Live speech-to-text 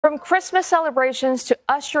From Christmas celebrations to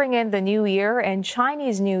ushering in the New Year and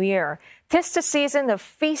Chinese New Year, 'tis the season of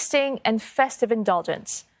feasting and festive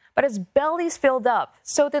indulgence. But as bellies filled up,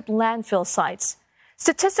 so did landfill sites.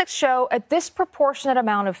 Statistics show a disproportionate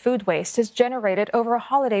amount of food waste is generated over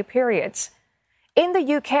holiday periods. In the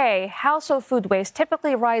UK, household food waste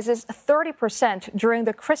typically rises 30% during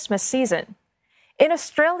the Christmas season. In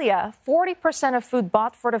Australia, 40% of food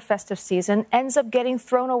bought for the festive season ends up getting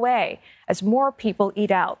thrown away as more people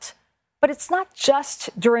eat out. But it's not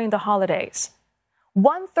just during the holidays.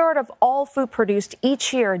 1/3 of all food produced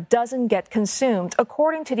each year doesn't get consumed,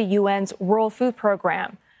 according to the UN's World Food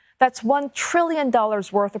Program. That's $1 trillion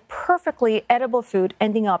worth of perfectly edible food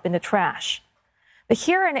ending up in the trash. But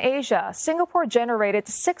here in Asia, Singapore generated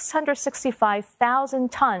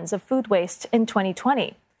 665,000 tons of food waste in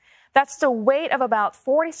 2020. That's the weight of about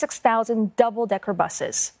 46,000 double-decker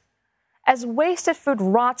buses. As wasted food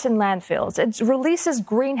rots in landfills, it releases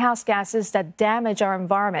greenhouse gases that damage our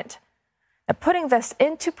environment. Now, putting this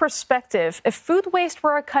into perspective, if food waste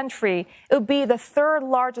were a country, it would be the third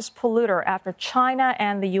largest polluter after China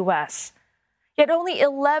and the U.S. Yet only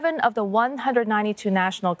 11 of the 192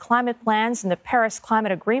 national climate plans in the Paris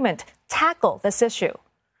Climate Agreement tackle this issue.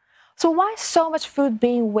 So why so much food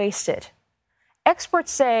being wasted?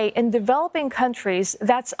 Experts say in developing countries,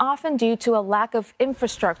 that's often due to a lack of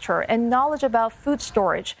infrastructure and knowledge about food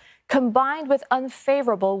storage, combined with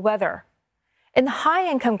unfavorable weather. In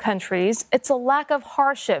high-income countries, it's a lack of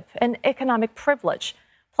hardship and economic privilege,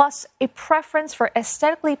 plus a preference for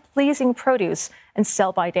aesthetically pleasing produce and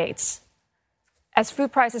sell-by dates. As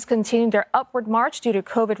food prices continue their upward march due to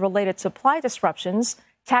COVID-related supply disruptions,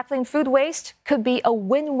 tackling food waste could be a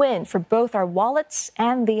win-win for both our wallets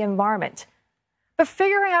and the environment. But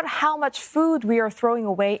figuring out how much food we are throwing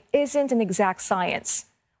away isn't an exact science.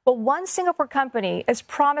 But one Singapore company is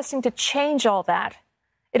promising to change all that.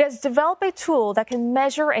 It has developed a tool that can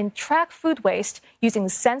measure and track food waste using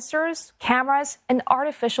sensors, cameras, and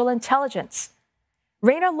artificial intelligence.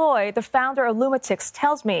 Raina Loy, the founder of Lumitix,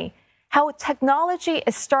 tells me how technology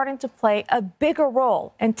is starting to play a bigger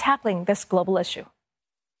role in tackling this global issue.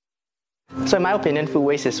 So in my opinion, food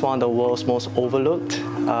waste is one of the world's most overlooked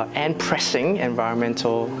and pressing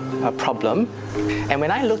environmental problem. And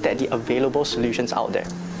when I looked at the available solutions out there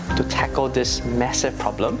to tackle this massive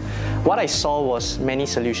problem, what I saw was many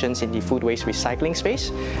solutions in the food waste recycling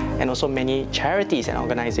space and also many charities and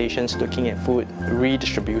organizations looking at food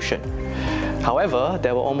redistribution. However,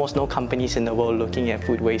 there were almost no companies in the world looking at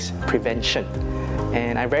food waste prevention.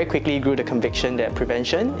 And I very quickly grew the conviction that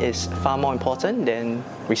prevention is far more important than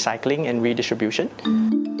recycling and redistribution.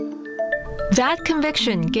 That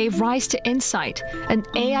conviction gave rise to Insight, an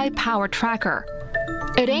AI-powered tracker.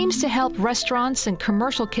 It aims to help restaurants and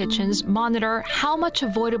commercial kitchens monitor how much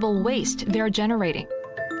avoidable waste they're generating.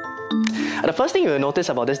 The first thing you'll notice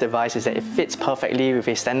about this device is that it fits perfectly with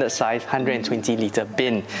a standard size 120-litre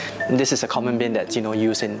bin. And this is a common bin that's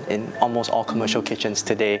used in almost all commercial kitchens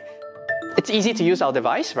today. It's easy to use our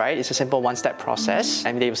device, right? It's a simple one-step process,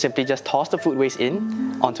 and they will simply just toss the food waste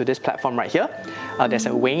in onto this platform right here. There's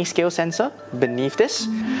a weighing scale sensor beneath this,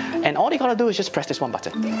 and all they gotta do is just press this one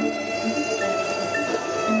button.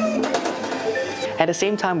 At the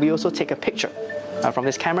same time, we also take a picture from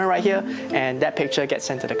this camera right here, and that picture gets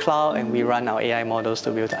sent to the cloud, and we run our AI models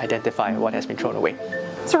to be able to identify what has been thrown away.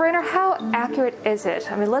 So Rainer, how accurate is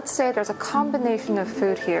it? I mean, let's say there's a combination of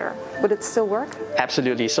food here. Would it still work?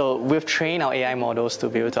 Absolutely. So we've trained our AI models to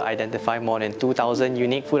be able to identify more than 2,000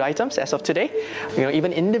 unique food items as of today.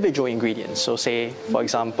 Even individual ingredients. So say, for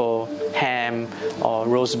example, ham or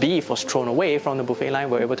roast beef was thrown away from the buffet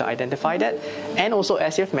line, we're able to identify that. And also,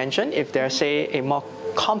 as you've mentioned, if there's, say, a more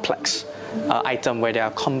complex item where there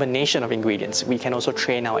are a combination of ingredients, we can also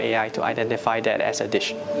train our AI to identify that as a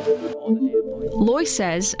dish. Loy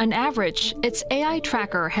says, on average, its AI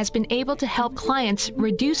tracker has been able to help clients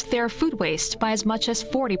reduce their food waste by as much as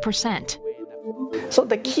 40%. So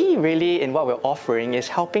the key really in what we're offering is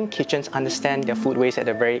helping kitchens understand their food waste at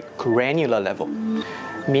a very granular level.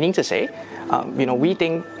 Meaning to say, we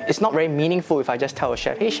think it's not very meaningful if I just tell a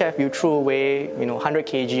chef, hey chef, you threw away 100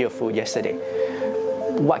 kg of food yesterday.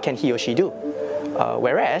 What can he or she do?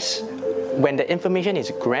 Whereas, when the information is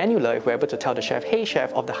granular, if we're able to tell the chef, hey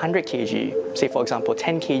chef, of the 100 kg, say for example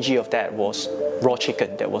 10 kg of that was raw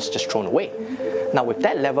chicken that was just thrown away. Now with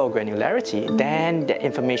that level of granularity, then the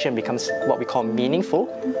information becomes what we call meaningful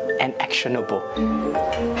and actionable.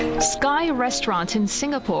 Sky Restaurant in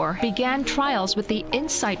Singapore began trials with the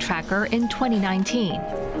Insight Tracker in 2019.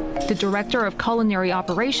 The director of culinary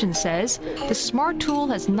operations says the smart tool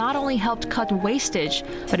has not only helped cut wastage,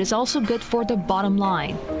 but is also good for the bottom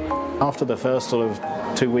line. After the first sort of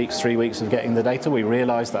 2 weeks, 3 weeks of getting the data, we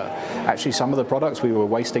realized that actually some of the products we were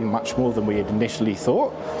wasting much more than we had initially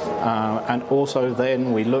thought. And also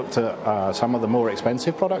then we looked at some of the more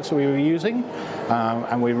expensive products that we were using,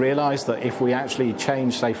 and we realized that if we actually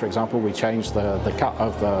changed, say for example, we changed the cut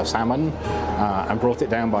of the salmon and brought it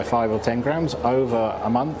down by 5 or 10 grams, over a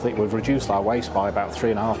month it would reduce our waste by about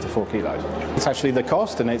 3.5 to 4 kilos. It's actually the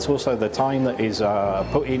cost, and it's also the time that is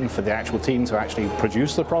put in for the actual team to actually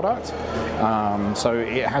produce the product. So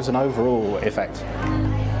it has an overall effect.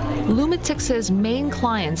 Lumitix's main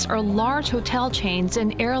clients are large hotel chains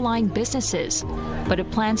and airline businesses, but it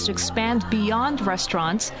plans to expand beyond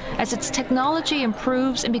restaurants as its technology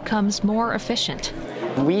improves and becomes more efficient.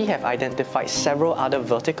 We have identified several other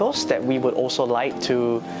verticals that we would also like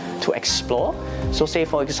to explore. So say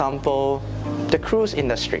for example, the cruise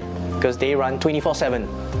industry, because they run 24/7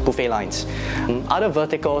 buffet lines. Other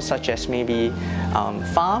verticals such as maybe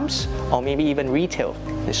farms or maybe even retail,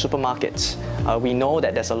 the supermarkets. We know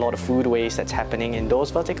that there's a lot of food waste that's happening in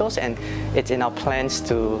those verticals, and it's in our plans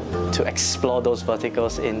to explore those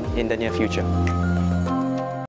verticals in the near future.